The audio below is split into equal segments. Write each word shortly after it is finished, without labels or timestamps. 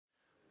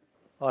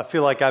Well, I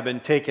feel like I've been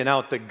taking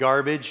out the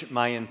garbage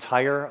my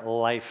entire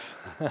life.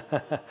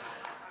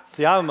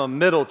 See, I'm a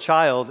middle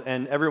child,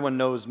 and everyone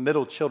knows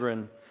middle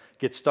children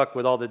get stuck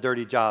with all the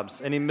dirty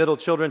jobs. Any middle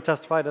children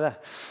testify to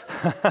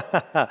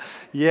that?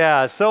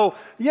 Yeah,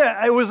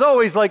 it was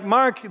always like,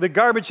 Mark, the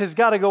garbage has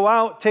got to go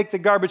out. Take the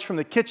garbage from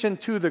the kitchen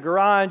to the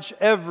garage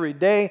every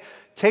day.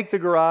 Take the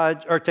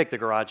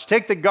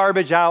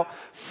garbage out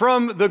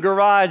from the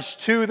garage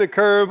to the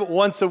curb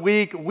once a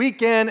week,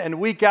 week in and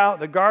week out.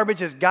 The garbage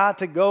has got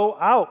to go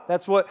out.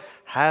 That's what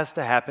has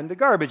to happen to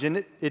garbage. And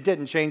it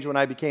didn't change when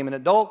I became an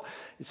adult.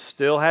 It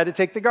still had to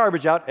take the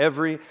garbage out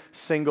every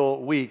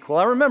single week. Well,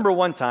 I remember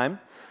one time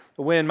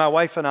when my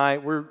wife and I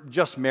were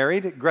just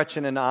married,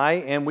 Gretchen and I,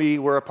 and we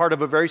were a part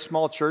of a very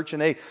small church,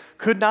 and they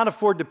could not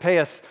afford to pay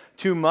us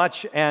too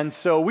much, and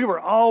so we were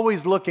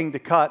always looking to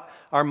cut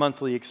our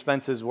monthly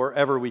expenses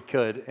wherever we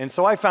could. And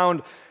so I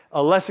found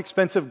a less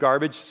expensive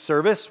garbage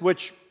service,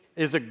 which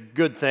is a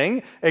good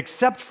thing,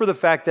 except for the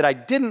fact that I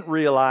didn't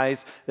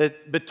realize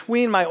that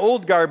between my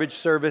old garbage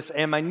service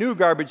and my new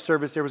garbage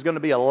service, there was going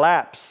to be a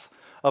lapse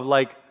of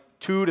like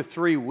 2 to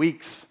 3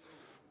 weeks,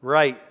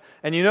 right?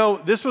 And you know,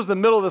 this was the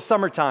middle of the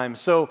summertime,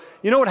 so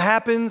you know what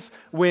happens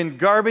when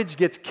garbage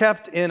gets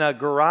kept in a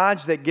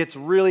garage that gets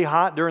really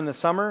hot during the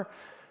summer?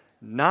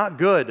 Not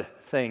good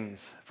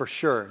things, for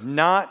sure.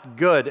 Not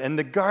good. And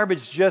the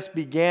garbage just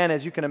began,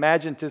 as you can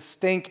imagine, to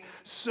stink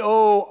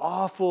so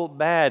awful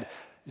bad.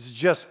 It's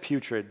just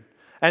putrid.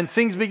 And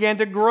things began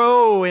to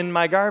grow in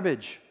my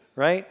garbage,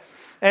 right?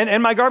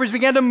 And my garbage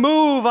began to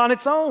move on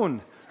its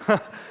own.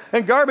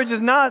 And garbage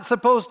is not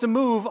supposed to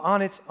move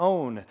on its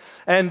own.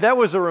 And that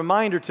was a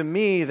reminder to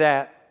me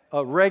that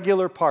a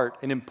regular part,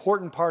 an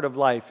important part of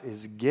life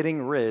is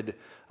getting rid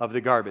of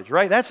the garbage,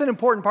 right? That's an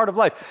important part of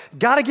life.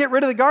 Got to get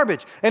rid of the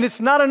garbage. And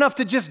it's not enough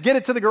to just get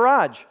it to the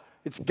garage.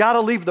 It's got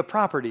to leave the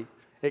property.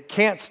 It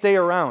can't stay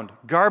around.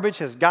 Garbage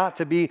has got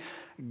to be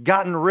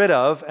gotten rid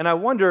of. And I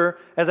wonder,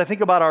 as I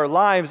think about our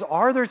lives,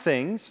 are there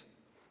things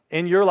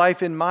in your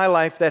life, in my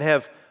life, that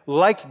have,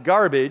 like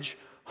garbage,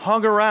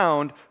 hung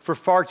around for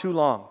far too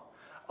long?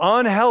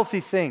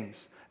 Unhealthy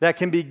things that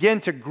can begin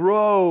to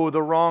grow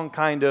the wrong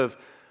kind of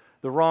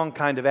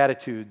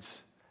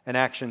attitudes and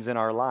actions in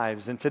our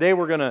lives. And today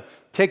we're going to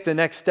take the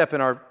next step in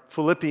our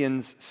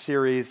Philippians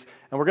series,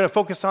 and we're going to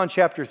focus on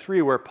chapter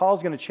 3, where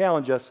Paul's going to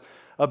challenge us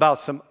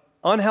about some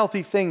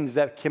unhealthy things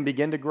that can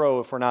begin to grow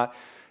if we're not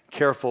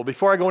careful.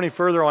 Before I go any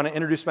further, I want to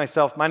introduce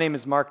myself. My name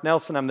is Mark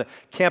Nelson. I'm the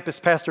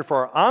campus pastor for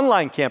our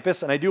online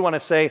campus, and I do want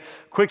to say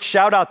quick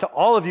shout out to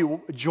all of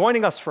you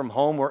joining us from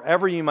home,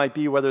 wherever you might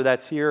be, whether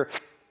that's here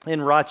in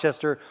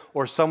Rochester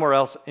or somewhere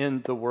else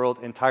in the world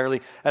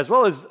entirely, as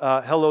well as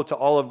hello to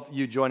all of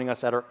you joining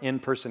us at our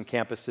in-person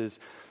campuses.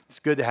 It's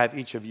good to have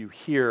each of you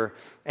here.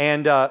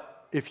 And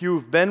if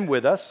you've been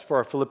with us for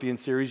our Philippians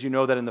series, you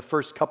know that in the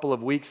first couple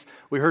of weeks,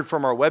 we heard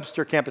from our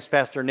Webster campus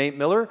pastor, Nate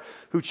Miller,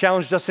 who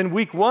challenged us in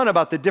week 1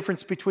 about the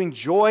difference between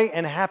joy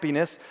and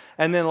happiness.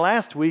 And then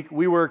last week,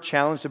 we were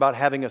challenged about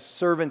having a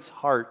servant's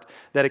heart,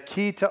 that a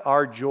key to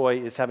our joy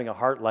is having a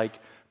heart like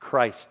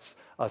Christ's,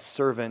 a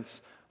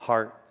servant's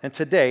heart. And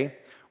today,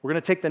 we're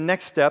going to take the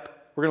next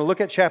step. We're going to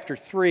look at chapter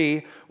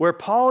 3, where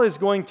Paul is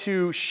going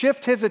to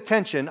shift his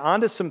attention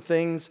onto some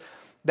things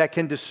that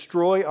can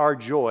destroy our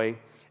joy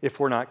if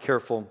we're not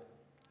careful.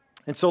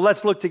 And so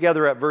let's look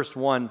together at verse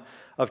 1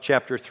 of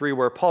chapter 3,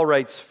 where Paul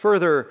writes,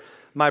 "Further,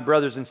 my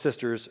brothers and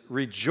sisters,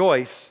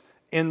 rejoice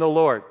in the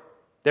Lord."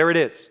 There it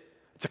is.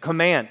 It's a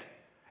command.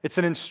 It's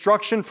an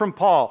instruction from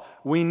Paul.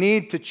 We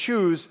need to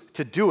choose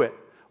to do it.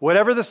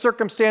 Whatever the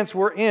circumstance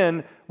we're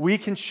in, we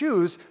can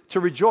choose to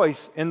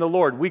rejoice in the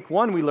Lord. Week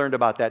 1, we learned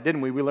about that, didn't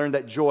we? We learned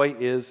that joy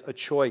is a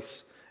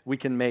choice we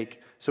can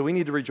make. So we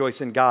need to rejoice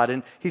in God.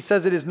 And he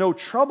says, "It is no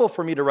trouble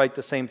for me to write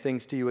the same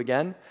things to you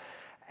again,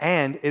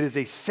 and it is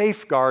a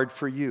safeguard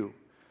for you."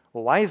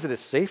 Well, why is it a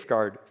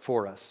safeguard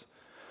for us?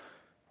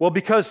 Well,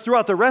 because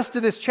throughout the rest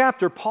of this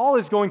chapter, Paul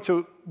is going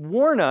to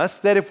warn us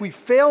that if we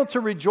fail to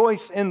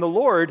rejoice in the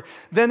Lord,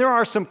 then there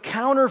are some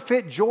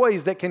counterfeit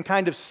joys that can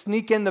kind of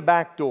sneak in the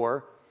back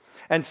door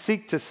and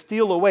seek to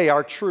steal away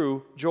our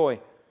true joy.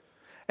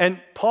 And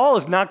Paul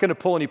is not going to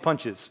pull any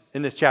punches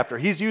in this chapter.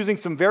 He's using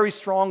some very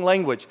strong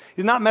language.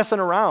 He's not messing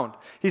around.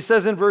 He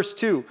says in verse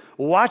 2,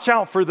 "Watch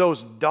out for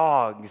those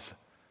dogs."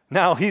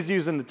 Now, he's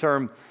using the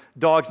term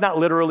dogs, not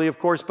literally, of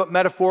course, but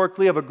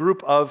metaphorically, of a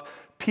group of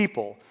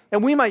people.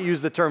 And we might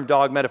use the term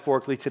dog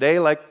metaphorically today,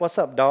 like, "What's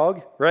up,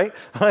 dog?" Right?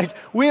 Like,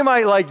 we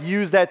might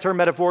use that term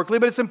metaphorically,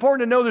 but it's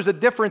important to know there's a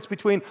difference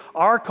between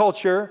our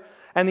culture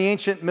and the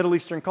ancient Middle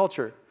Eastern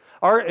culture.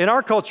 In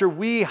our culture,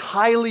 we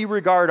highly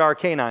regard our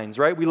canines,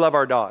 right? We love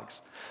our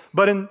dogs.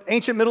 But in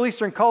ancient Middle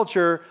Eastern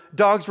culture,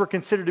 dogs were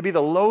considered to be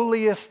the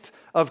lowliest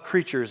of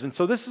creatures. And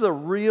so this is a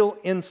real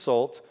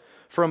insult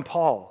from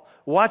Paul.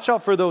 Watch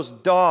out for those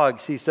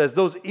dogs, he says,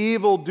 those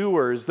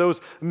evildoers,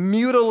 those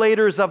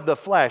mutilators of the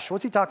flesh.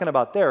 What's he talking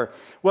about there?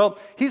 Well,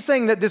 he's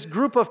saying that this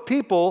group of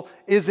people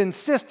is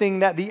insisting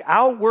that the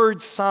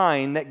outward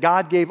sign that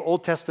God gave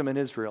Old Testament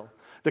Israel,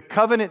 the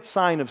covenant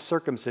sign of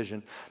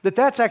circumcision,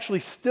 that's actually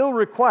still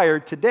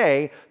required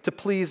today to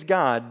please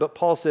God. But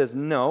Paul says,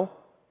 no,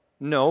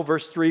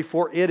 verse 3,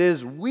 for it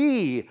is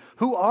we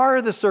who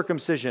are the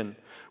circumcision,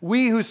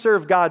 we who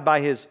serve God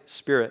by his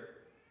Spirit.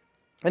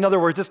 In other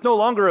words, it's no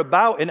longer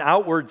about an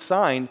outward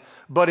sign,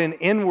 but an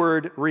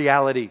inward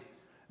reality,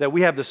 that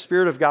we have the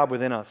Spirit of God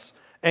within us.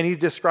 And he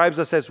describes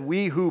us as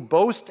we who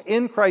boast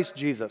in Christ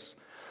Jesus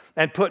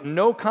and put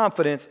no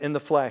confidence in the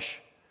flesh.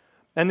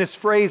 And this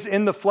phrase,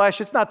 in the flesh,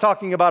 it's not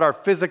talking about our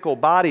physical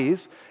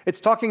bodies.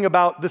 It's talking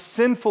about the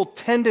sinful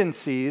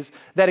tendencies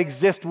that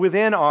exist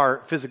within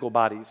our physical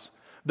bodies.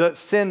 The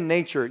sin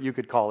nature, you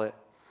could call it.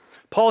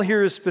 Paul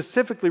here is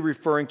specifically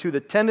referring to the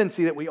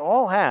tendency that we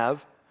all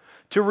have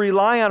to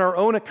rely on our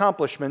own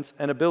accomplishments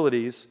and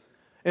abilities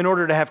in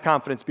order to have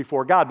confidence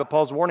before God. But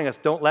Paul's warning us,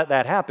 don't let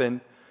that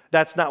happen.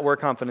 That's not where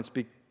confidence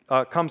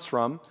comes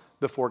from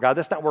before God.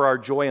 That's not where our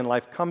joy in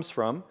life comes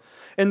from.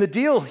 And the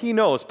deal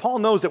Paul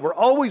knows that we're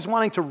always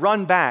wanting to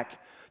run back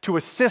to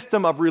a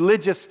system of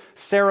religious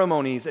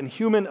ceremonies and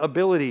human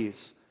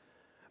abilities.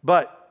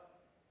 But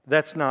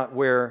that's not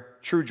where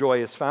true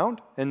joy is found,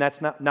 and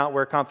that's not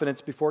where confidence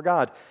before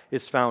God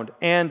is found.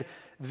 And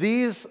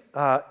these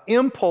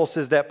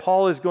impulses that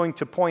Paul is going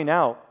to point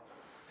out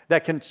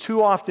that can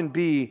too often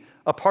be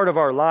a part of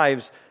our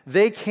lives,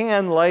 they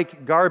can,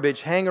 like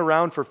garbage, hang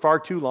around for far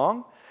too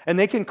long, and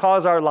they can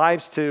cause our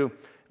lives to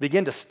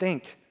begin to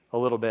stink a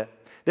little bit.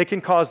 They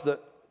can cause the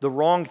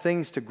wrong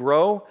things to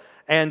grow,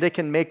 and they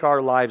can make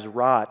our lives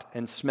rot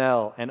and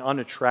smell and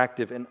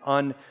unattractive and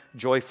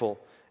unjoyful.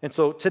 And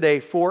so today,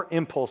 4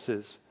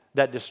 impulses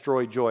that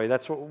destroy joy.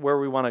 That's where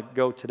we want to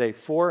go today.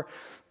 4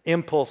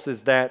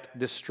 impulses that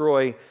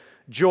destroy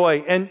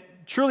joy. And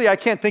truly, I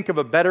can't think of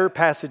a better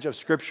passage of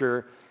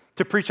Scripture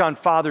to preach on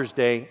Father's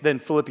Day than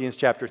Philippians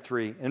chapter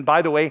 3. And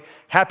by the way,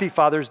 happy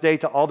Father's Day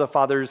to all the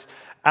fathers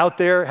out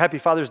there. Happy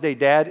Father's Day,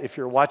 Dad, if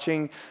you're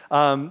watching.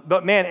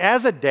 But man,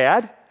 as a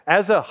dad,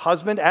 as a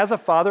husband, as a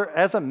father,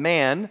 as a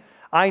man,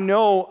 I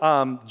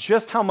know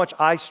just how much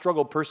I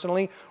struggle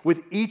personally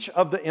with each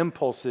of the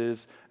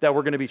impulses that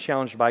we're going to be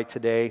challenged by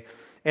today.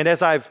 And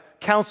as I've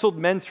counseled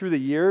men through the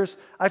years,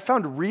 I've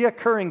found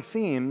reoccurring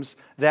themes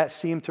that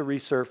seem to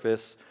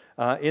resurface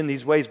in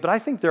these ways. But I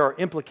think there are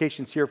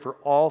implications here for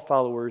all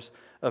followers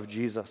of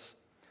Jesus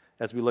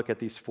as we look at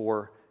these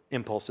 4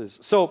 impulses.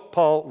 So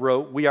Paul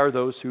wrote, we are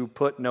those who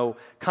put no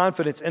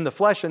confidence in the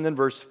flesh. And then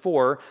verse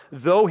 4,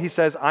 though he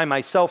says, I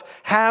myself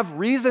have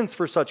reasons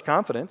for such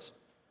confidence.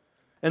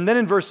 And then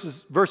in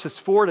verses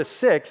 4 to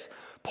 6,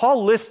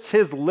 Paul lists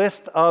his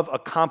list of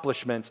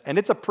accomplishments, and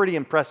it's a pretty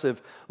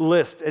impressive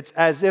list. It's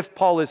as if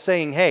Paul is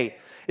saying, hey,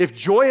 if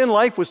joy in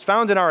life was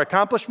found in our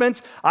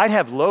accomplishments, I'd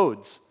have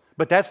loads,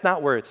 but that's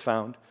not where it's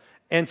found.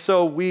 And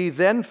so we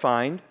then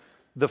find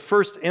the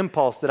first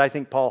impulse that I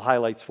think Paul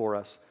highlights for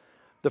us.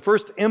 The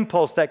first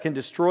impulse that can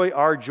destroy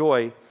our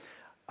joy,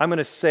 I'm going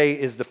to say,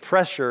 is the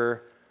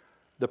pressure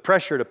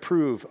to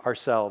prove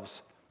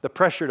ourselves, the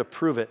pressure to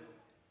prove it.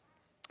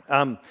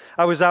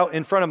 I was out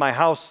in front of my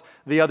house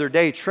the other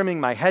day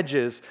trimming my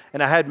hedges,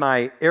 and I had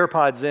my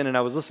AirPods in, and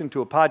I was listening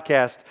to a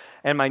podcast,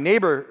 and my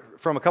neighbor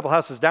from a couple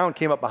houses down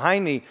came up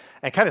behind me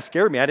and kind of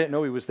scared me. I didn't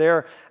know he was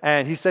there,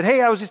 and he said,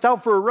 hey, I was just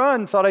out for a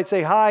run, thought I'd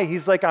say hi.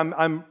 He's like,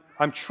 I'm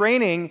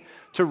training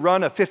to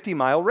run a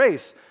 50-mile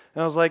race.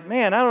 And I was like,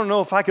 man, I don't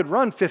know if I could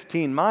run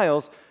 15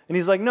 miles. And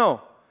he's like,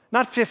 no,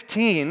 not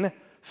 15,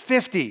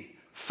 50,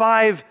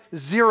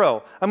 50.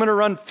 I'm going to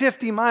run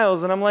 50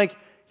 miles. And I'm like,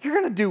 you're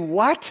going to do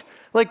what?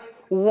 Like,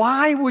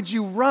 why would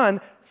you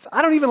run?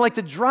 I don't even like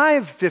to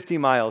drive 50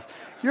 miles.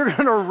 You're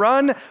going to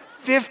run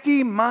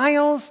 50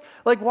 miles?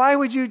 Like, why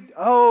would you?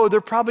 Oh, they're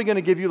probably going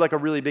to give you like a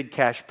really big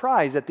cash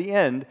prize at the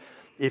end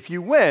if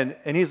you win.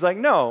 And he's like,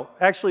 no,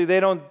 actually, they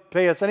don't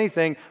pay us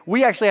anything.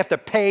 We actually have to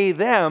pay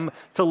them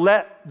to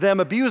let them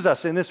abuse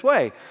us in this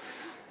way.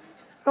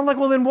 I'm like,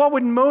 well, then what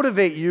would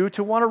motivate you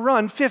to want to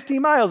run 50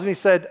 miles? And he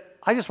said,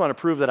 I just want to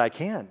prove that I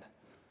can.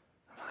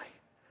 I'm like,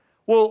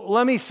 well,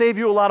 let me save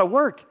you a lot of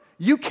work.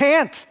 You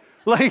can't.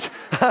 Like,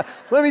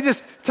 let me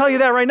just tell you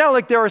that right now.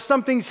 Like, there are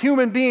some things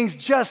human beings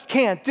just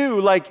can't do.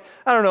 Like,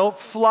 I don't know,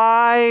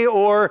 fly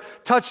or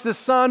touch the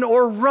sun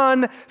or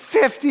run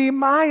 50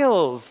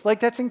 miles. Like,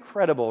 that's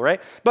incredible, right?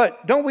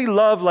 But don't we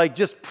love, like,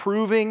 just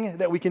proving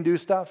that we can do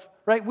stuff,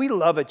 right? We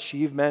love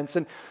achievements.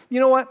 And you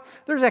know what?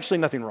 There's actually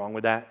nothing wrong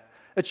with that.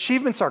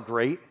 Achievements are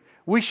great.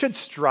 We should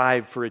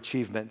strive for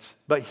achievements.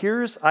 But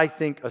here's, I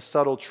think, a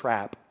subtle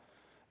trap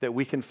that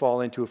we can fall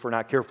into if we're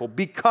not careful.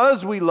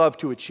 Because we love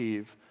to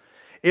achieve,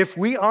 if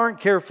we aren't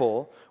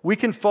careful, we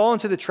can fall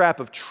into the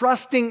trap of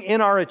trusting in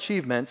our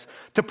achievements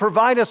to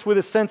provide us with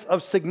a sense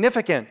of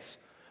significance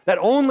that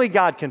only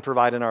God can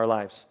provide in our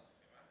lives.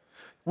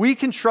 We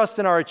can trust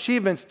in our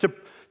achievements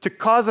to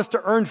cause us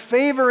to earn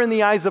favor in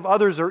the eyes of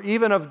others or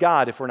even of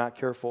God if we're not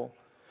careful.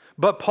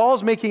 But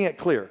Paul's making it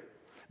clear.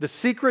 The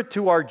secret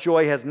to our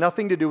joy has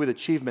nothing to do with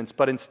achievements,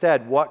 but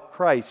instead what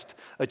Christ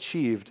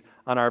achieved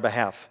on our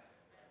behalf.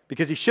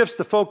 Because he shifts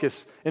the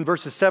focus in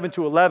verses 7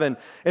 to 11,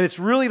 and it's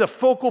really the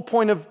focal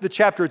point of the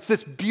chapter. It's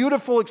this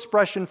beautiful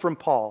expression from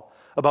Paul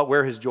about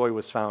where his joy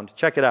was found.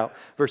 Check it out,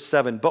 verse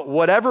 7. But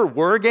whatever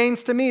were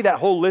gains to me, that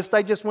whole list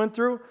I just went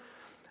through,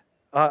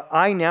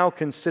 I now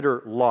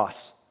consider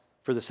loss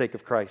for the sake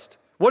of Christ.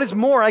 What is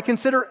more, I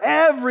consider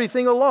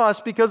everything a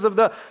loss because of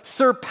the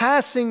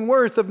surpassing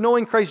worth of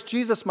knowing Christ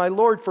Jesus my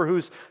Lord, for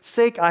whose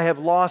sake I have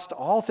lost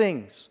all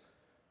things.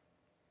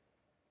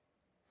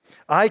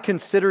 I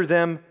consider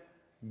them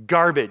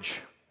garbage,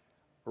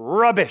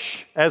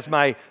 rubbish, as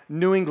my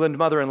New England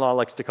mother-in-law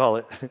likes to call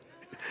it.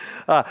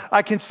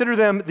 I consider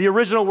them, the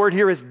original word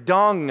here is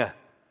dung,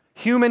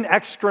 human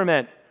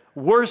excrement,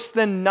 worse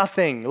than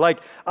nothing. Like,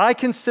 I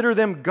consider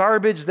them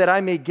garbage that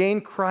I may gain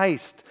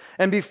Christ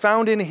and be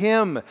found in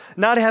him,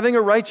 not having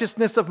a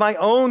righteousness of my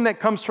own that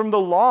comes from the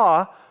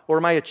law or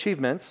my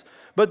achievements,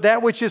 but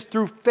that which is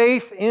through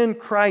faith in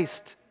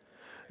Christ,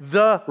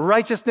 the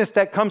righteousness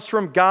that comes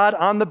from God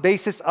on the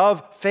basis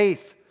of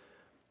faith.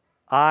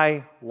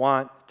 I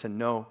want to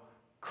know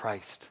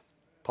Christ,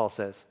 Paul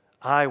says.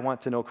 I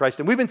want to know Christ.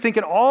 And we've been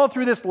thinking all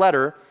through this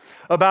letter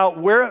about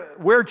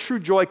where true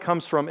joy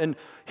comes from. And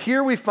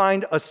here we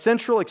find a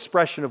central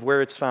expression of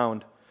where it's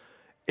found.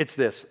 It's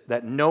this,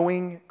 that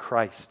knowing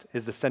Christ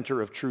is the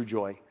center of true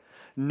joy.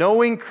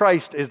 Knowing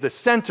Christ is the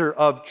center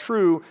of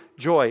true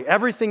joy.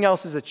 Everything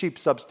else is a cheap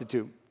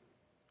substitute.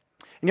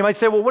 And you might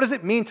say, well, what does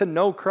it mean to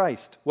know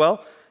Christ?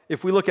 Well,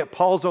 if we look at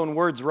Paul's own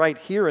words right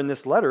here in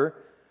this letter,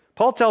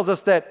 Paul tells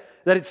us that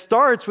it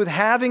starts with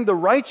having the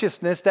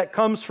righteousness that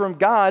comes from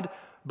God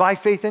by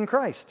faith in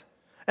Christ,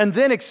 and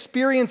then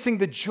experiencing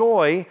the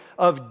joy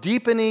of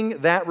deepening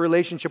that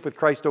relationship with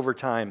Christ over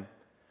time,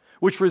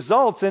 which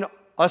results in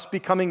us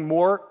becoming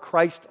more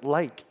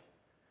Christ-like.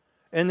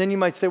 And then you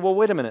might say, well,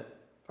 wait a minute.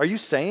 Are you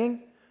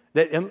saying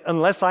that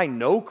unless I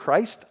know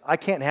Christ, I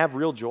can't have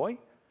real joy?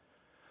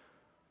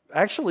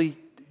 Actually,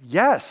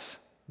 yes.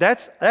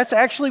 That's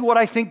actually what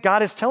I think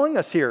God is telling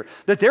us here,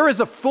 that there is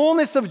a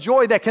fullness of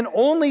joy that can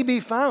only be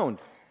found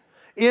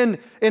in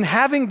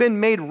having been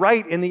made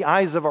right in the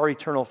eyes of our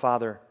eternal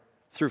Father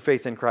through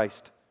faith in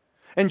Christ.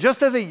 And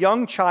just as a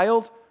young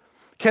child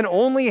can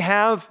only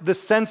have the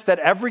sense that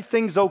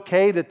everything's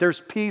okay, that there's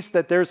peace,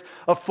 that there's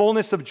a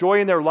fullness of joy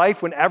in their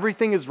life when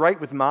everything is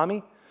right with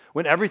mommy,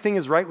 when everything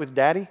is right with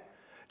daddy,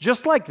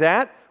 just like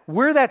that,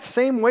 we're that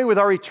same way with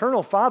our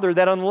eternal Father,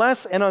 that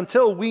unless and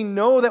until we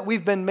know that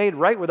we've been made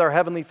right with our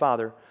Heavenly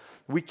Father,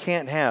 we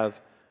can't have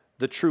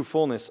the true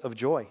fullness of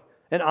joy.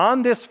 And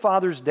on this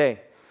Father's Day,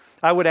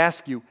 I would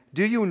ask you,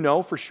 do you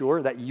know for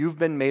sure that you've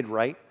been made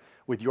right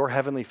with your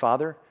Heavenly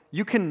Father?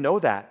 You can know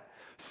that.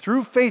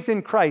 Through faith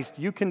in Christ,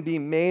 you can be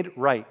made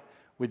right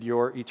with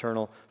your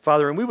eternal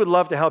Father. And we would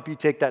love to help you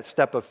take that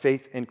step of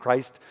faith in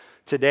Christ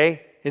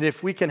today. And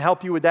if we can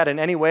help you with that in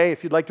any way,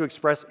 if you'd like to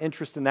express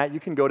interest in that, you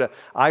can go to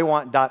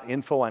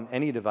iwant.info on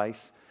any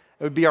device.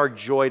 It would be our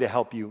joy to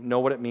help you know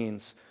what it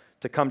means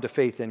to come to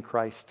faith in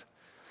Christ.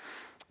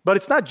 But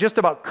it's not just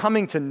about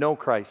coming to know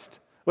Christ,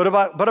 but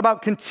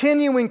about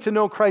continuing to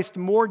know Christ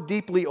more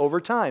deeply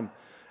over time.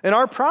 And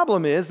our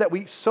problem is that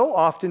we so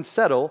often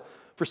settle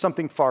for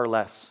something far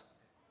less.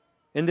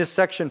 In this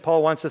section,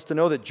 Paul wants us to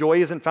know that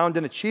joy isn't found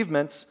in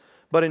achievements,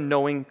 but in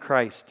knowing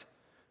Christ.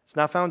 It's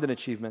not found in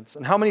achievements.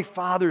 And how many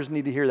fathers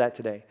need to hear that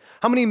today?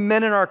 How many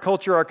men in our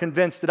culture are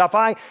convinced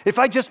that if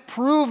I just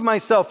prove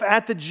myself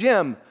at the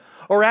gym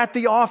or at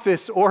the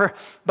office or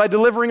by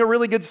delivering a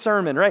really good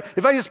sermon, right?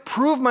 If I just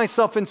prove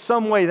myself in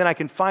some way, then I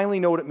can finally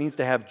know what it means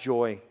to have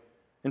joy.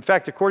 In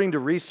fact, according to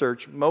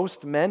research,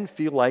 most men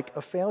feel like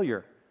a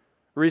failure.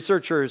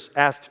 Researchers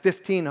asked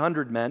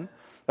 1,500 men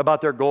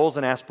about their goals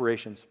and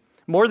aspirations.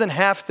 More than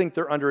half think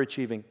they're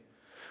underachieving,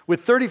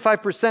 with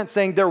 35%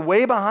 saying they're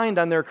way behind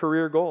on their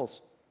career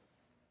goals.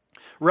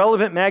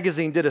 Relevant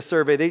Magazine did a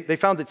survey. They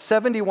found that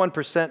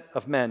 71%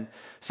 of men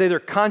say they're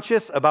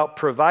conscious about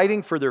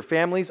providing for their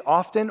families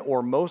often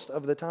or most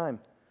of the time.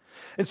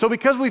 And so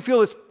because we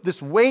feel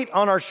this weight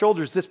on our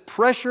shoulders, this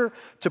pressure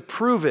to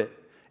prove it,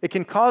 it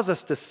can cause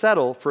us to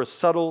settle for a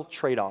subtle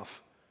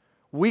trade-off.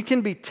 We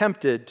can be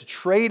tempted to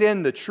trade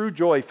in the true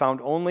joy found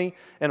only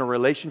in a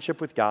relationship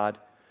with God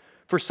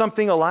for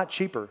something a lot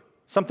cheaper,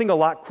 something a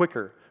lot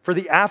quicker, for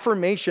the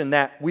affirmation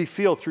that we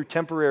feel through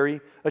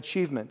temporary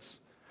achievements.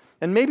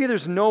 And maybe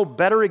there's no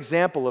better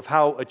example of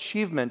how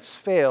achievements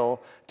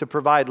fail to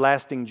provide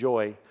lasting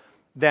joy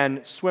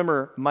than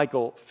swimmer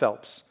Michael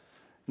Phelps.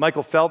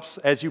 Michael Phelps,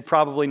 as you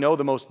probably know,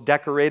 the most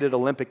decorated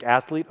Olympic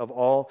athlete of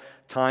all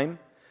time.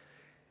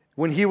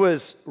 When he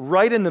was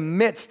right in the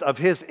midst of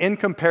his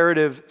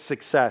incomparative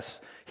success,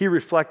 he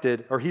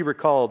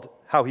recalled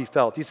how he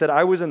felt. He said,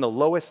 I was in the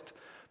lowest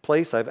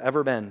place I've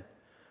ever been.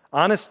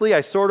 Honestly,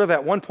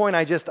 at one point,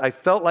 I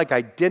felt like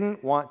I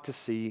didn't want to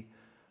see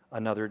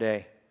another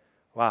day.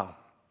 Wow.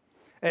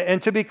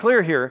 And to be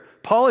clear here,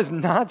 Paul is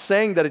not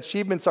saying that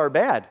achievements are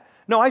bad.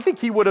 No, I think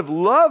he would have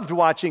loved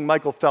watching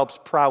Michael Phelps'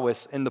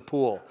 prowess in the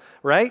pool,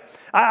 right?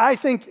 I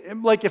think,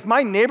 like, if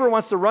my neighbor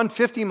wants to run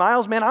 50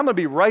 miles, man, I'm going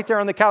to be right there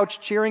on the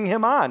couch cheering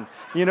him on.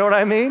 You know what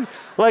I mean?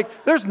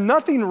 Like, there's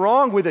nothing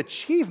wrong with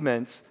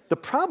achievements. The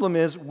problem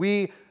is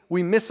we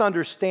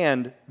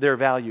misunderstand their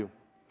value.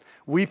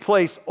 We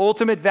place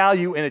ultimate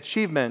value in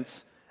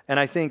achievements And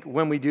I think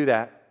when we do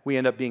that, we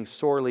end up being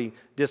sorely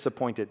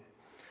disappointed.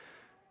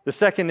 The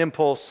second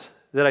impulse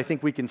that I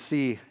think we can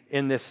see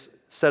in this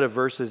set of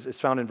verses is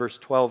found in verse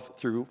 12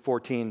 through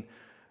 14,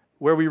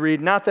 where we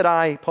read,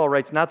 Paul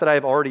writes, not that I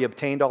have already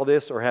obtained all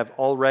this or have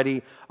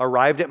already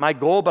arrived at my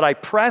goal, but I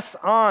press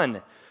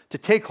on to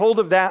take hold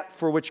of that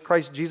for which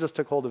Christ Jesus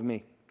took hold of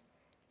me.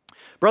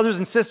 Brothers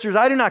and sisters,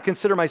 I do not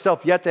consider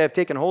myself yet to have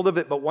taken hold of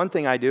it, but one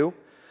thing I do,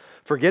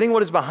 forgetting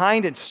what is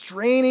behind and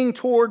straining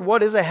toward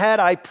what is ahead,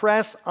 I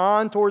press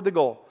on toward the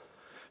goal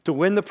to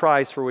win the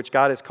prize for which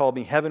God has called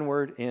me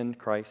heavenward in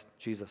Christ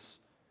Jesus.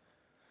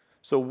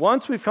 So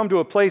once we've come to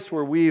a place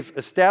where we've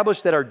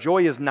established that our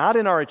joy is not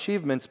in our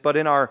achievements, but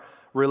in our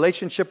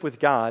relationship with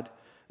God,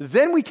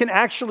 then we can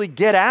actually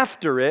get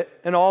after it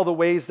in all the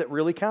ways that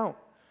really count.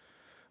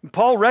 And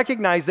Paul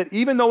recognized that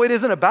even though it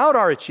isn't about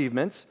our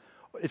achievements,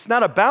 it's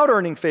not about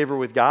earning favor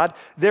with God,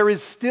 there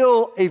is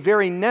still a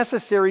very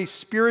necessary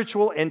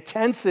spiritual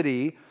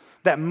intensity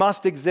that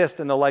must exist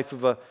in the life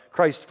of a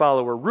Christ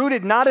follower,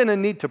 rooted not in a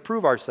need to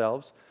prove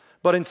ourselves,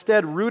 but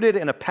instead rooted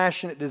in a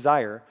passionate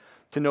desire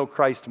to know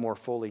Christ more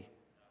fully.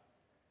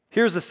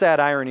 Here's the sad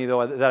irony,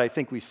 though, that I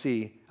think we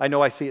see. I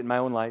know I see it in my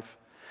own life.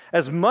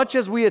 As much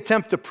as we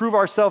attempt to prove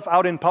ourselves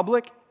out in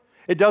public,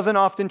 it doesn't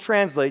often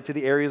translate to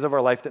the areas of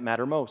our life that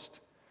matter most.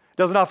 It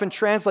doesn't often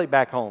translate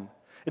back home.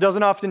 It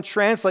doesn't often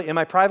translate in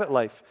my private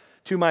life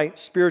to my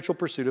spiritual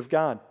pursuit of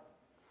God.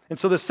 And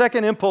so the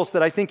second impulse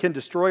that I think can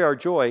destroy our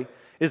joy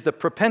is the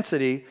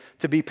propensity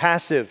to be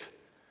passive.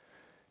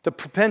 The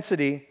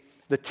propensity,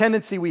 the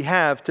tendency we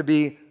have to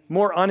be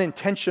more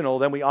unintentional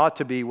than we ought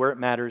to be where it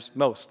matters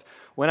most.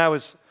 When I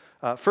was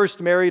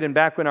first married and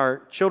back when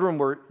our children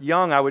were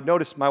young, I would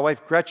notice my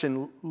wife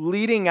Gretchen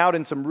leading out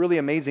in some really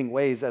amazing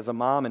ways as a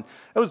mom. And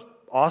it was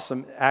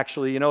awesome,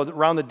 actually,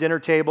 around the dinner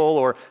table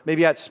or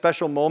maybe at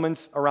special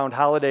moments around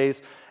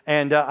holidays.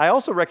 And I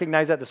also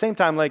recognize at the same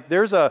time, like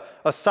there's a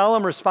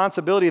solemn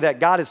responsibility that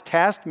God has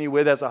tasked me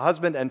with as a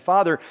husband and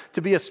father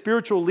to be a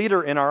spiritual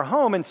leader in our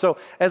home. And so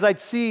as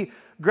I'd see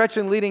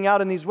Gretchen leading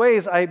out in these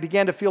ways, I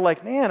began to feel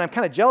like, man, I'm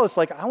kind of jealous.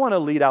 Like, I want to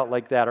lead out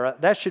like that, or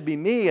that should be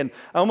me. And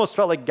I almost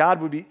felt like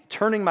God would be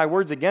turning my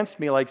words against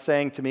me, like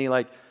saying to me,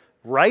 like,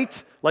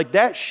 right? Like,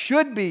 that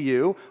should be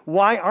you.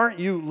 Why aren't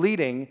you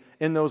leading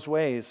in those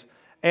ways?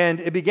 And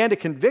it began to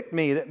convict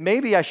me that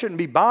maybe I shouldn't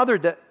be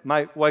bothered that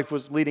my wife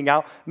was leading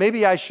out.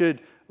 Maybe I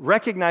should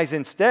recognize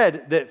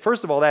instead that,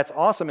 first of all, that's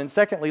awesome. And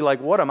secondly, like,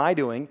 what am I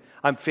doing?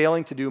 I'm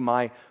failing to do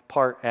my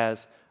part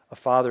as a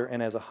father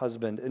and as a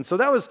husband. And so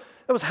that was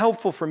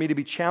helpful for me to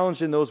be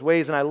challenged in those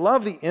ways. And I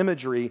love the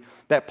imagery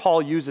that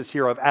Paul uses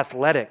here of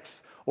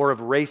athletics or of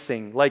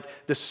racing, like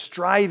the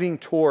striving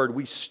toward,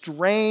 we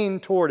strain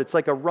toward. It's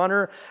like a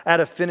runner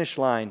at a finish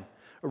line.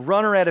 A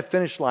runner at a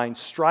finish line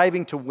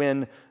striving to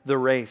win the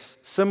race.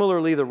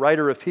 Similarly, the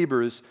writer of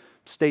Hebrews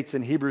states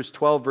in Hebrews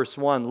 12, verse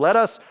 1, let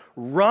us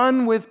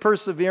run with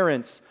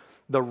perseverance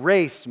the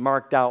race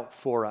marked out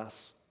for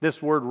us.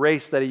 This word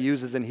race that he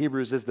uses in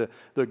Hebrews is the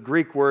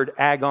Greek word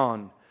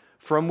agon,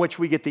 from which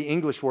we get the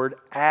English word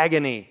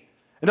agony.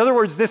 In other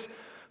words,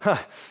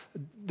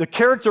 the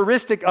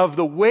characteristic of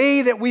the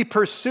way that we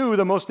pursue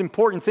the most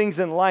important things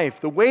in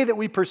life, the way that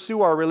we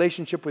pursue our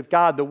relationship with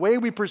God, the way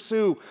we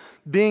pursue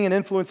being an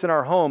influence in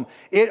our home,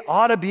 it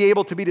ought to be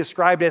able to be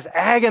described as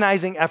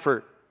agonizing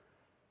effort.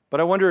 But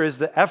I wonder, is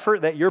the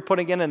effort that you're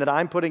putting in and that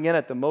I'm putting in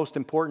at the most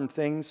important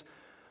things,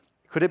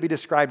 could it be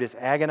described as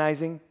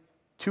agonizing?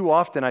 Too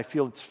often I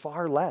feel it's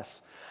far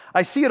less.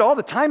 I see it all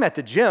the time at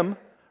the gym,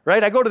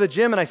 right? I go to the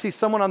gym and I see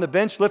someone on the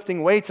bench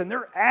lifting weights and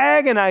they're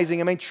agonizing.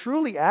 I mean,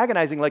 truly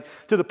agonizing, like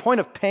to the point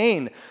of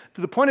pain,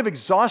 to the point of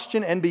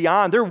exhaustion and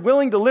beyond. They're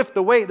willing to lift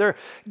the weight. They're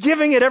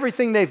giving it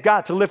everything they've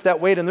got to lift that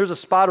weight. And there's a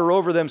spotter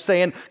over them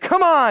saying,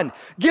 come on,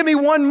 give me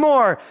one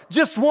more,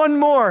 just one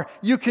more.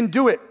 You can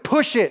do it,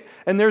 push it.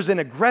 And there's an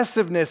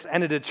aggressiveness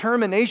and a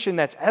determination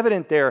that's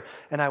evident there.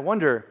 And I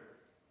wonder,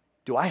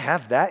 do I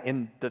have that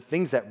in the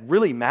things that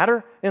really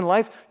matter in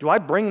life? Do I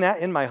bring that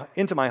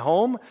into my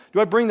home?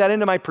 Do I bring that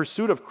into my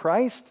pursuit of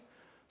Christ?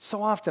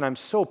 So often I'm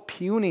so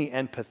puny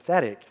and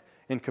pathetic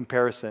in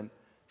comparison.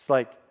 It's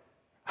like,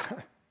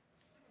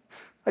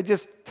 I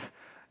just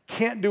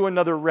can't do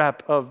another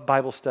rep of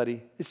Bible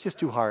study. It's just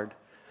too hard.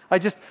 I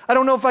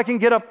don't know if I can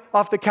get up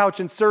off the couch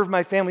and serve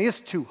my family.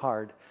 It's too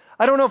hard.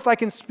 I don't know if I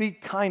can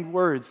speak kind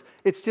words.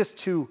 It's just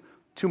too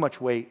much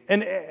weight.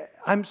 And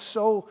I'm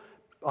so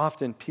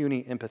often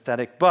puny and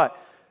pathetic. But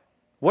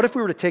what if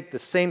we were to take the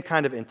same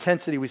kind of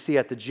intensity we see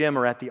at the gym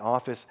or at the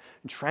office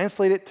and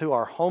translate it to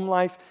our home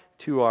life,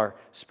 to our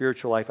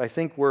spiritual life? I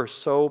think we're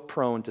so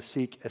prone to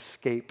seek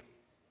escape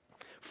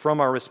from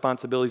our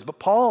responsibilities. But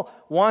Paul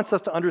wants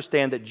us to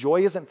understand that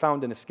joy isn't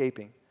found in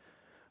escaping,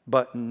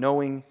 but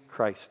knowing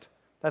Christ.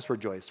 That's where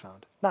joy is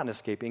found, not in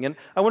escaping. And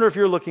I wonder if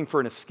you're looking for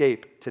an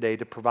escape today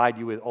to provide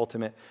you with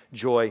ultimate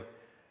joy.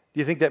 Do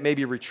you think that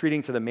maybe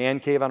retreating to the man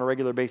cave on a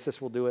regular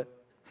basis will do it?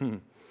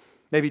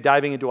 Maybe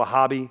diving into a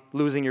hobby,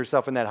 losing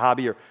yourself in that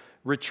hobby, or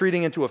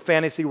retreating into a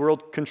fantasy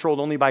world controlled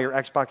only by your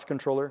Xbox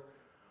controller,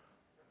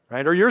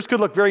 right? Or yours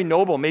could look very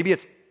noble. Maybe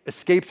it's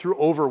escape through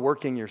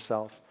overworking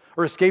yourself.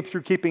 or escape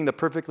through keeping the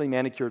perfectly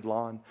manicured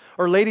lawn.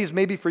 Or ladies,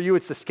 maybe for you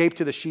it's escape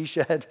to the she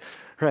shed,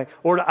 right?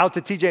 Or out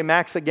to TJ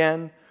Maxx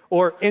again,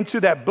 or into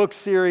that book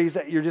series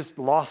that you're just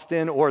lost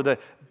in, or the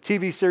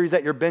TV series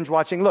that you're binge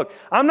watching. Look,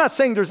 I'm not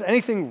saying there's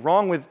anything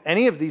wrong with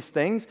any of these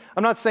things.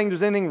 I'm not saying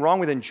there's anything wrong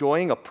with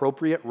enjoying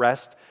appropriate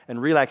rest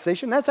and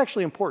relaxation. That's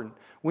actually important.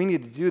 We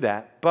need to do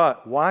that.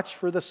 But watch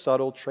for the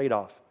subtle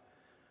trade-off.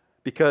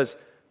 Because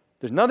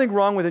there's nothing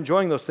wrong with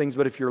enjoying those things,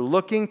 but if you're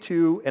looking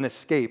to an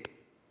escape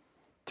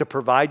to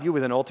provide you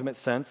with an ultimate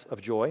sense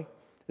of joy,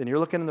 then you're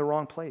looking in the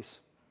wrong place.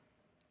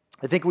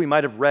 I think we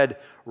might have read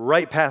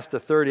right past the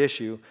third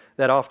issue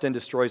that often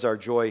destroys our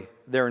joy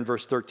there in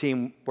verse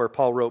 13, where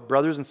Paul wrote,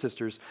 "Brothers and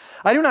sisters,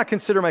 I do not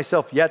consider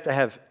myself yet to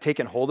have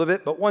taken hold of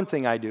it, but one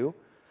thing I do,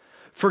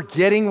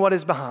 forgetting what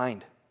is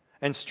behind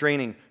and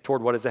straining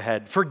toward what is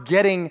ahead."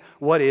 Forgetting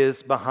what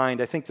is behind.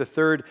 I think the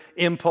third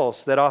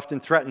impulse that often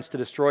threatens to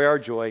destroy our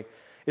joy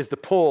is the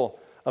pull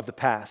of the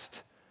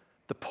past.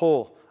 The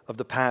pull of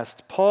the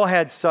past. Paul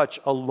had such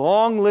a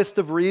long list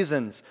of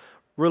reasons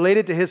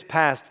related to his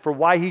past for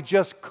why he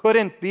just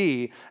couldn't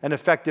be an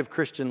effective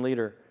Christian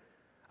leader.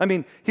 I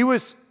mean, he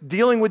was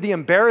dealing with the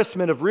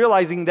embarrassment of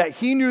realizing that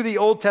he knew the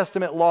Old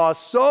Testament law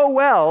so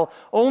well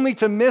only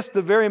to miss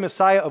the very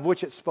Messiah of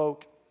which it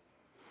spoke.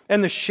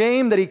 And the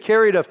shame that he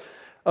carried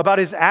about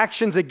his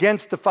actions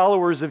against the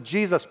followers of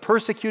Jesus,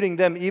 persecuting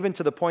them even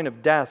to the point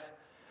of death.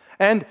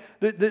 And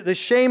the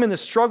shame and the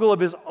struggle of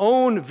his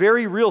own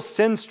very real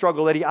sin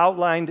struggle that he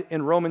outlined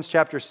in Romans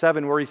chapter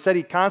 7, where he said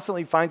he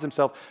constantly finds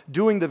himself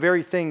doing the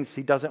very things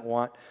he doesn't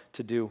want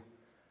to do.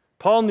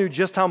 Paul knew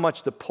just how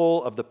much the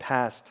pull of the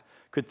past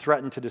could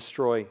threaten to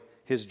destroy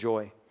his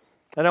joy.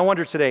 And I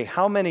wonder today,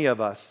 how many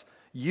of us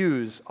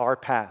use our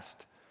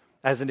past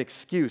as an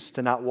excuse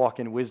to not walk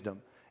in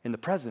wisdom in the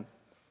present?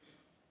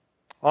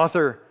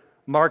 Author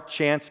Mark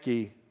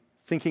Chansky,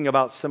 thinking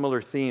about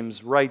similar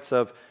themes, writes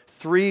of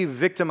 3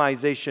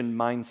 victimization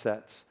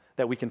mindsets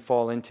that we can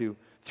fall into.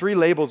 3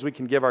 labels we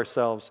can give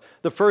ourselves.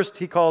 The first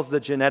he calls the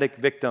genetic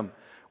victim,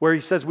 where he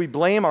says we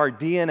blame our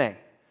DNA.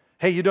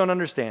 Hey, you don't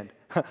understand.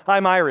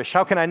 I'm Irish.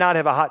 How can I not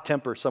have a hot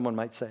temper, someone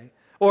might say.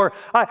 Or,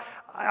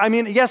 I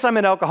mean, yes, I'm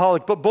an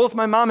alcoholic, but both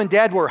my mom and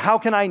dad were. How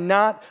can I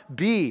not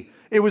be?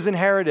 It was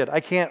inherited. I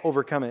can't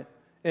overcome it.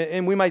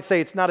 And we might say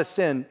it's not a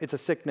sin, it's a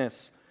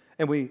sickness.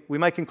 And we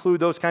might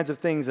conclude those kinds of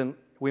things, and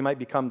we might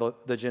become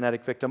the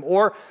genetic victim.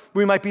 Or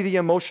we might be the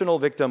emotional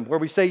victim, where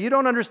we say, you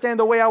don't understand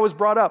the way I was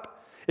brought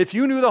up. If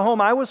you knew the home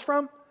I was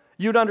from,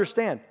 you'd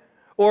understand.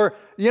 Or,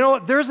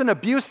 there's an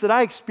abuse that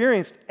I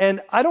experienced,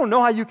 and I don't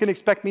know how you can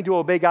expect me to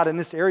obey God in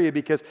this area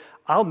because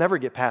I'll never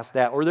get past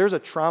that. Or there's a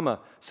trauma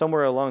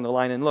somewhere along the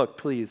line, and look,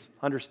 please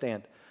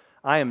understand,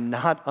 I am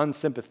not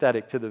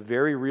unsympathetic to the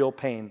very real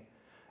pain,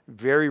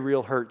 very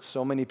real hurt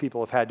so many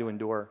people have had to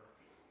endure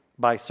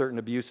by certain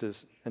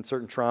abuses and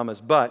certain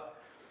traumas. But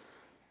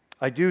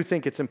I do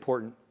think it's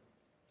important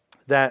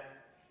that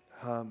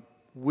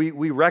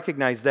we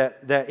recognize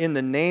that in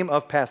the name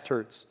of past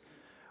hurts,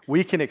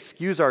 we can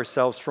excuse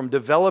ourselves from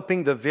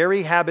developing the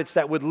very habits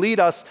that would lead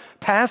us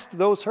past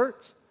those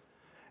hurts.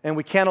 And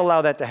we can't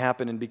allow that to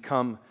happen and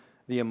become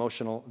the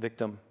emotional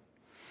victim.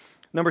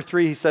 Number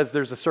 3, he says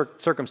there's a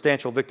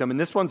circumstantial victim, and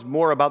this one's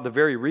more about the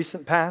very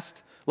recent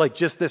past, like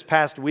just this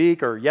past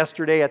week or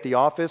yesterday at the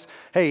office.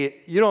 Hey,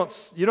 you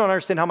don't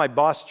understand how my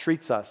boss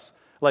treats us.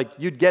 Like,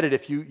 you'd get it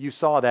if you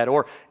saw that.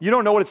 Or, you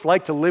don't know what it's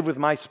like to live with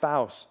my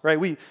spouse, right?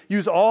 We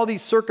use all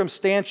these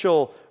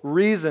circumstantial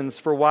reasons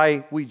for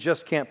why we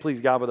just can't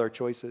please God with our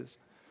choices.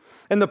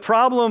 And the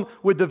problem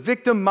with the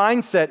victim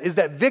mindset is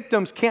that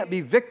victims can't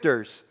be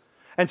victors.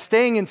 And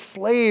staying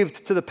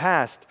enslaved to the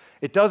past,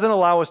 it doesn't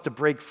allow us to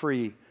break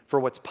free for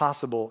what's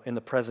possible in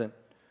the present.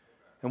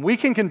 And we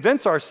can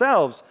convince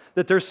ourselves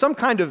that there's some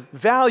kind of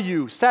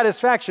value,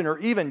 satisfaction, or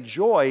even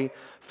joy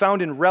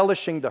found in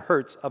relishing the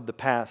hurts of the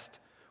past,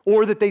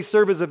 or that they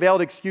serve as a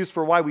veiled excuse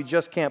for why we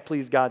just can't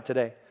please God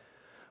today.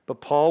 But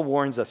Paul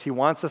warns us. He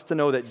wants us to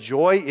know that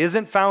joy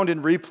isn't found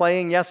in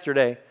replaying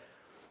yesterday,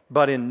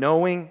 but in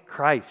knowing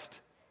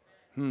Christ.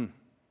 In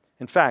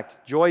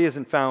fact, joy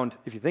isn't found,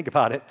 if you think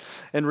about it,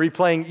 in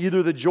replaying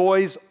either the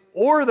joys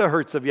or the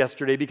hurts of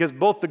yesterday, because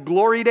both the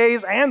glory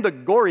days and the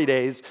gory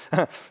days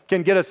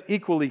can get us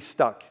equally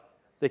stuck.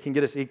 They can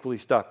get us equally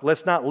stuck.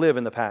 Let's not live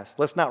in the past.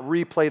 Let's not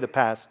replay the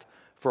past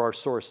for our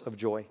source of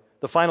joy.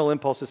 The final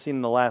impulse is seen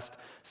in the last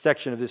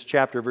section of this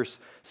chapter, verse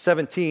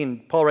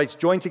 17. Paul writes,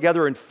 "Join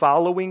together in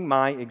following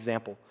my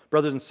example,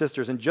 brothers and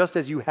sisters, and just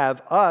as you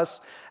have us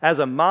as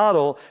a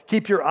model,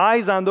 keep your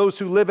eyes on those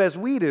who live as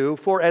we do,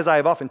 for as I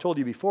have often told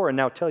you before, and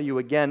now tell you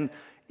again,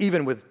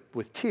 even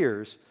with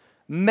tears,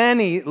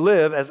 many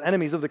live as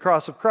enemies of the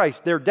cross of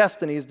Christ. Their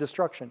destiny is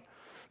destruction.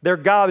 Their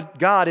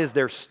God is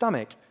their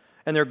stomach,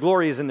 and their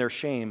glory is in their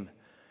shame.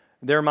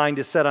 Their mind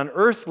is set on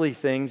earthly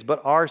things,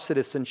 but our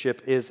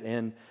citizenship is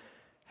in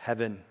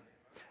heaven."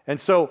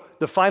 And so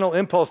the final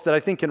impulse that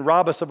I think can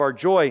rob us of our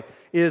joy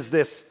is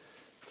this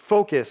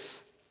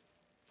focus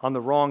on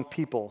the wrong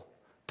people,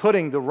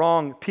 putting the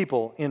wrong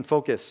people in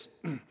focus.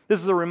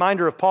 This is a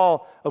reminder of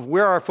Paul of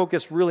where our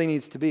focus really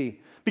needs to be.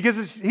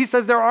 Because he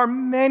says there are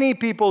many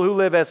people who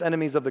live as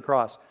enemies of the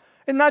cross.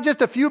 And not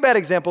just a few bad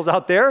examples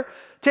out there.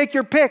 Take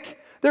your pick.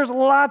 There's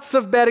lots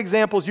of bad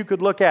examples you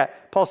could look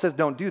at. Paul says,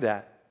 don't do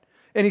that.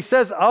 And he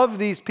says of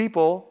these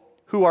people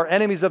who are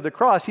enemies of the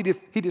cross,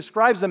 he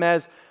describes them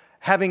as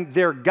having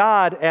their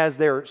God as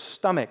their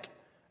stomach.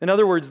 In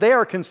other words, they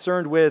are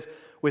concerned with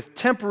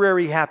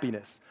temporary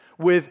happiness,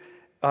 with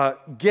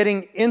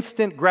getting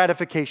instant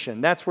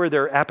gratification. That's where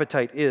their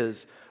appetite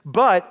is.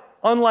 But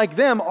unlike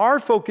them, our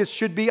focus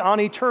should be on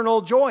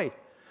eternal joy,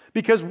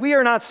 because we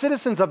are not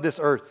citizens of this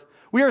earth.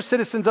 We are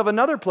citizens of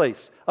another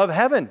place, of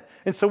heaven.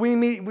 And so we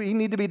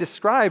need to be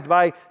described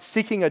by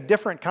seeking a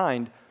different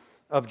kind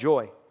of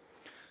joy.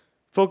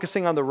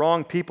 Focusing on the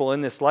wrong people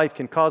in this life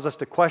can cause us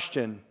to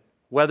question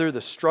whether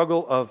the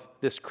struggle of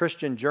this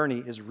Christian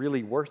journey is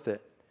really worth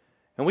it.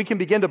 And we can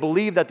begin to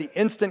believe that the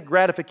instant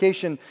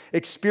gratification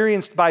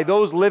experienced by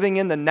those living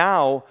in the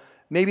now,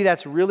 maybe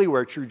that's really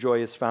where true joy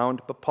is found.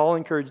 But Paul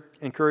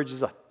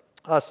encourages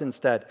us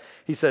instead.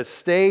 He says,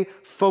 stay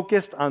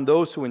focused on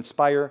those who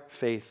inspire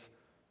faith.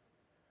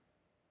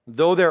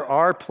 Though there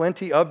are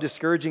plenty of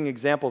discouraging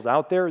examples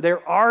out there,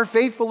 there are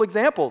faithful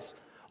examples.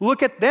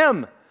 Look at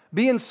them.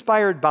 Be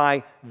inspired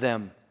by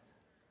them.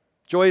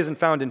 Joy isn't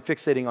found in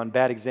fixating on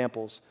bad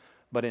examples,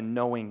 but in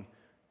knowing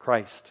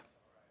Christ.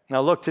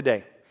 Now look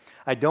today.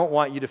 I don't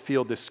want you to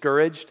feel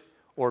discouraged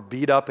or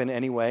beat up in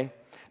any way.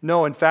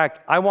 No, in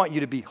fact, I want you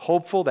to be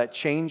hopeful that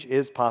change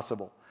is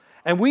possible.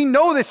 And we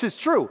know this is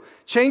true.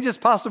 Change is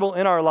possible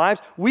in our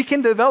lives. We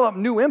can develop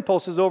new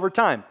impulses over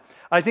time.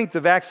 I think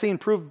the vaccine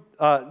proved,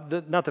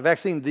 the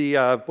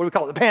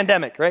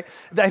pandemic, right?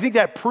 I think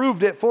that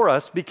proved it for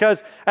us,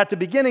 because at the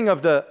beginning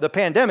of the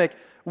pandemic,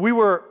 we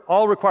were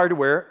all required to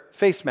wear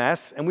face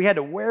masks, and we had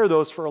to wear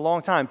those for a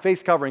long time,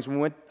 face coverings when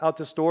we went out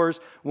to stores,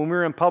 when we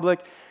were in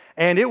public,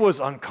 and it was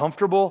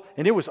uncomfortable,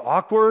 and it was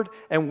awkward,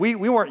 and we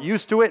weren't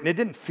used to it, and it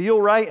didn't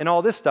feel right, and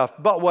all this stuff.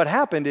 But what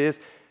happened is,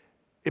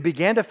 it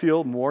began to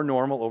feel more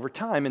normal over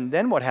time, and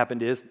then what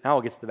happened is, now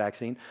I'll get to the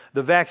vaccine.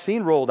 The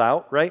vaccine rolled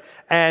out, right?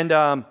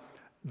 And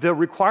the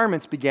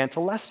requirements began to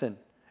lessen,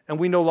 and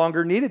we no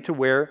longer needed to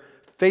wear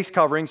face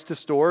coverings to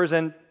stores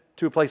and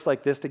to a place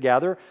like this to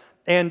gather.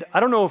 And I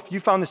don't know if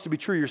you found this to be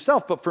true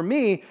yourself, but for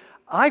me,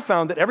 I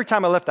found that every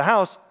time I left the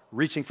house,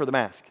 reaching for the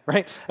mask,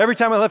 right? Every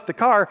time I left the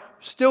car,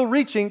 still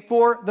reaching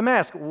for the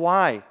mask.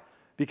 Why?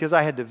 Because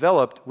I had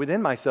developed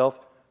within myself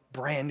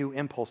brand new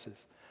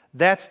impulses.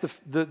 That's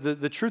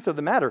the truth of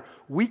the matter.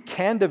 We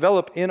can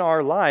develop in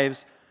our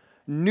lives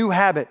new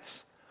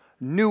habits,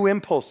 new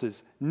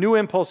impulses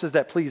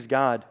that please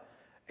God.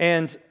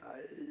 And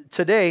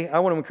today, I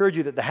want to encourage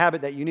you that the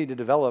habit that you need to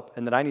develop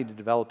and that I need to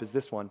develop is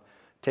this one: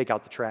 take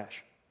out the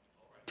trash.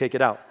 Take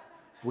it out.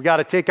 We got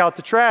to take out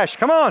the trash.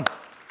 Come on.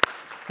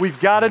 We've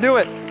got to do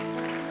it.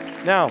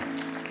 Now,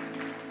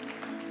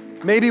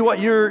 maybe what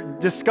you're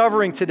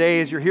discovering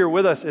today as you're here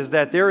with us is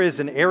that there is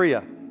an area,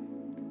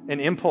 an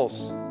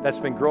impulse that's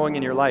been growing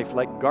in your life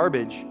like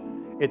garbage.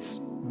 It's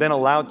been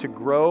allowed to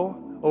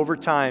grow over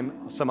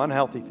time, some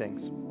unhealthy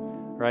things,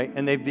 right?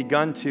 And they've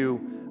begun to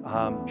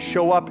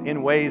show up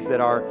in ways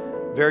that are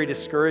very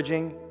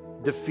discouraging,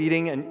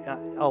 defeating, and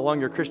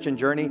along your Christian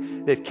journey.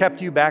 They've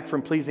kept you back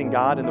from pleasing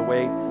God in the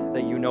way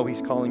that you know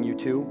He's calling you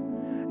to.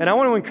 And I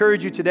want to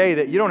encourage you today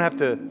that you don't have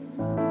to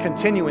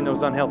continue in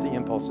those unhealthy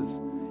impulses.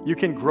 You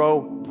can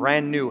grow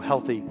brand new,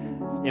 healthy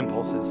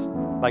impulses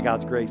by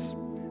God's grace.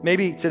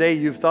 Maybe today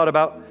you've thought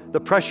about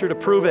the pressure to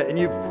prove it, and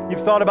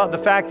you've thought about the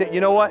fact that,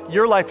 you know what,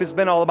 your life has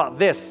been all about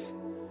this,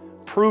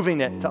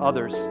 proving it to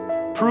others,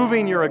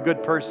 proving you're a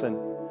good person,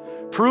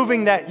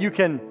 proving that you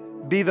can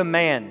be the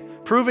man,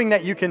 proving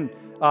that you can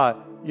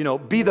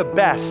be the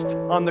best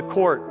on the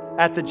court,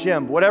 at the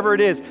gym, whatever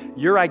it is.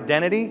 Your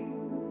identity,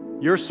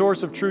 your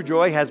source of true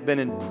joy has been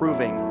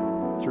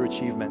improving through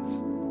achievements.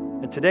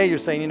 And today you're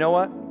saying, you know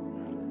what?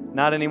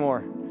 Not anymore.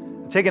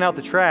 I'm taking out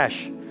the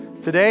trash.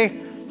 Today,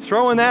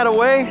 throwing that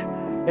away.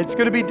 It's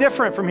going to be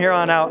different from here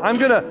on out. I'm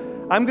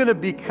going to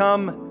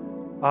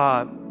become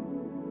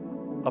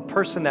a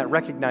person that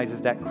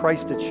recognizes that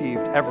Christ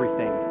achieved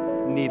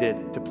everything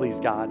needed to please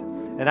God.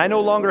 And I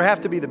no longer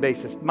have to be the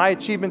basis. My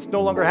achievements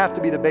no longer have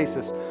to be the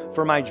basis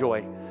for my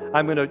joy.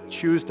 I'm going to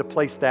choose to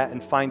place that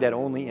and find that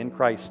only in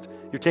Christ.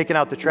 You're taking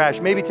out the trash.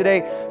 Maybe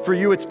today, for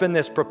you, it's been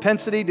this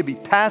propensity to be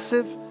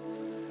passive,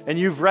 and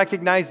you've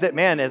recognized that,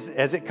 man, as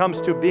it comes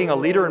to being a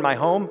leader in my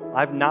home,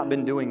 I've not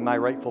been doing my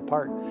rightful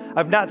part.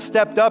 I've not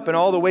stepped up in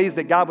all the ways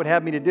that God would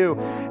have me to do.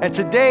 And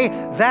today,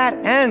 that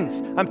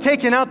ends. I'm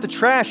taking out the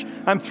trash.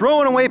 I'm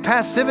throwing away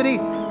passivity,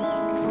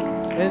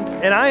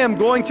 and I am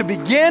going to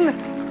begin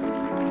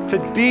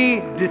to be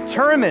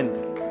determined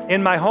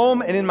in my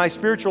home and in my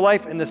spiritual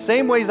life in the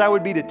same ways I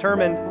would be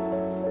determined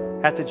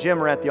at the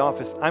gym or at the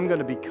office. I'm going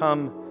to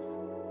become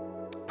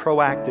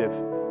proactive.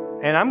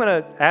 And I'm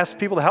going to ask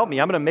people to help me.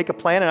 I'm going to make a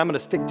plan and I'm going to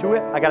stick to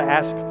it. I got to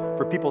ask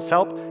for people's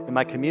help in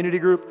my community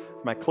group,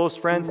 for my close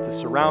friends to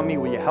surround me.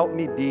 Will you help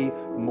me be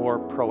more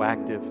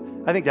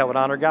proactive? I think that would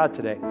honor God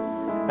today.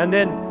 And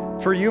then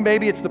For you,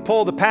 maybe it's the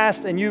pull of the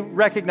past, and you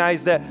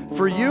recognize that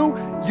for you,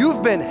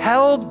 you've been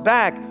held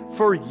back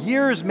for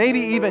years, maybe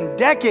even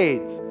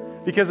decades,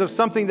 because of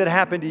something that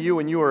happened to you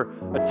when you were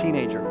a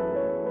teenager.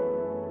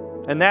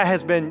 And that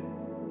has been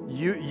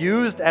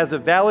used as a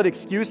valid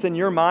excuse in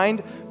your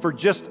mind for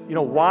just,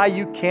 why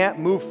you can't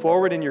move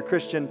forward in your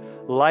Christian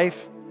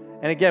life.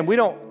 And again, we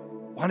don't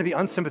want to be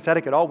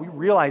unsympathetic at all. We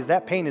realize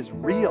that pain is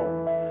real.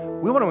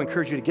 We want to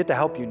encourage you to get the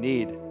help you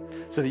need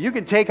so that you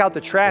can take out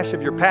the trash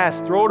of your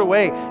past, throw it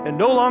away, and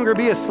no longer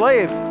be a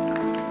slave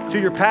to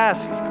your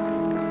past.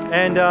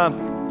 And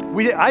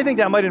I think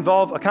that might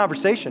involve a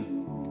conversation.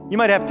 You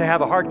might have to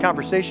have a hard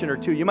conversation or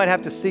two. You might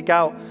have to seek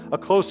out a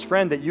close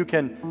friend that you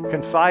can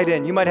confide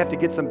in. You might have to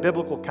get some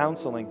biblical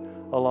counseling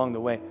along the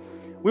way.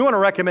 We want to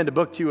recommend a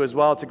book to you as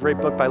well. It's a great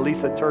book by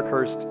Lisa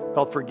TerKeurst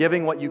called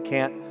Forgiving What You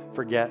Can't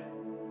Forget.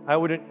 I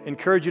would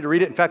encourage you to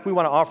read it. In fact, we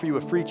want to offer you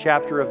a free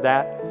chapter of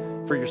that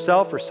for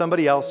yourself or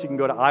somebody else. You can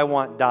go to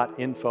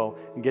iwant.info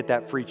and get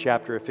that free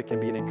chapter if it can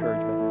be an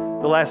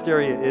encouragement. The last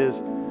area is,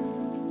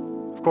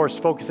 of course,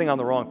 focusing on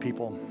the wrong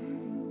people.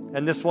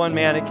 And this one,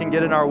 man, it can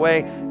get in our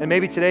way. And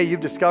maybe today you've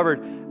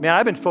discovered, man,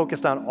 I've been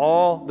focused on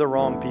all the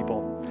wrong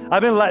people.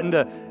 I've been letting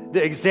the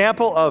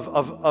example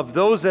of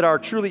those that are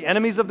truly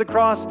enemies of the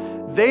cross,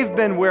 they've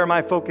been where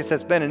my focus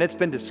has been, and it's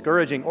been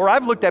discouraging. Or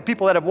I've looked at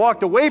people that have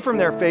walked away from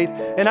their faith,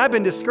 and I've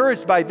been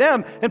discouraged by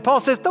them. And Paul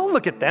says, don't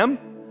look at them.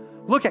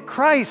 Look at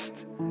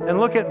Christ, and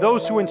look at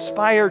those who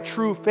inspire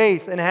true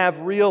faith and have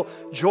real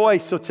joy.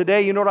 So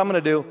today, you know what I'm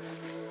going to do?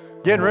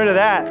 Getting rid of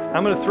that.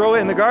 I'm going to throw it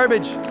in the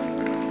garbage.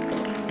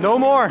 No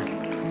more.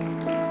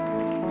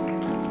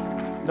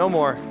 No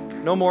more.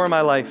 No more in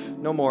my life.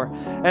 No more.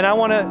 And I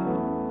want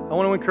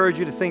to encourage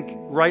you to think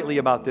rightly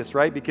about this,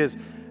 right? Because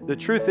the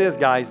truth is,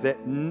 guys, that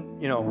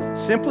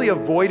simply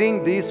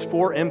avoiding these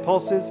 4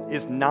 impulses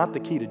is not the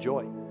key to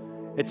joy.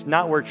 It's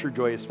not where true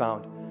joy is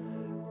found.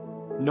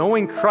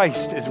 Knowing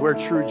Christ is where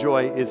true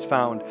joy is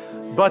found.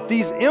 But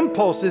these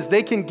impulses,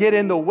 they can get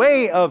in the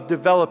way of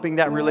developing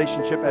that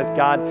relationship as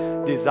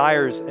God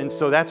desires. And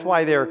so that's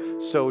why they're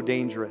so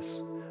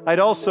dangerous. I'd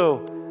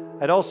also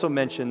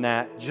mention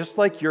that just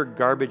like your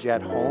garbage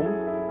at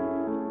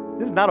home,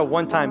 this is not a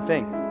one-time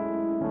thing.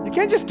 You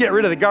can't just get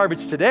rid of the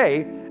garbage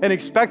today and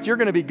expect you're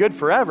going to be good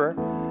forever.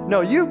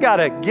 No, you've got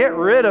to get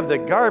rid of the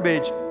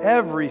garbage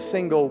every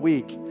single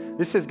week.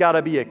 This has got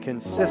to be a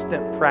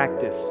consistent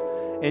practice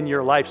in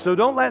your life. So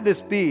don't let this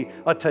be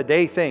a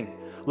today thing.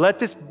 Let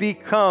this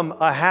become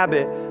a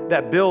habit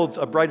that builds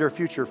a brighter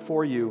future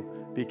for you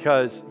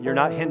because you're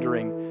not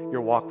hindering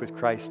your walk with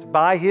Christ.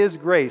 By His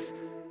grace,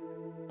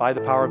 by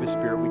the power of His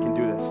Spirit, we can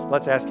do this.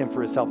 Let's ask Him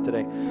for His help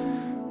today.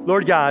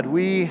 Lord God,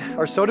 we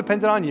are so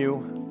dependent on You.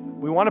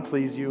 We want to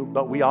please You,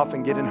 but we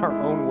often get in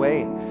our own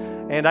way.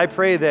 And I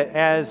pray that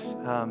as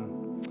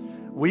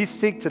we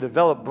seek to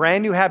develop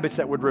brand new habits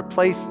that would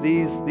replace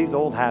these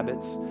old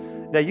habits,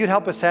 that You'd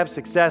help us have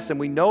success. And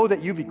we know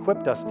that You've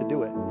equipped us to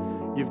do it.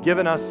 You've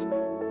given us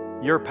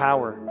Your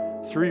power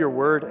through Your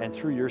Word and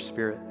through Your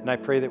Spirit. And I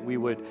pray that we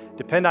would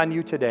depend on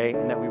You today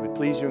and that we would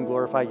please You and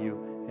glorify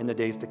You in the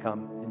days to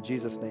come. In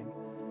Jesus' name.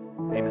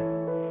 Amen.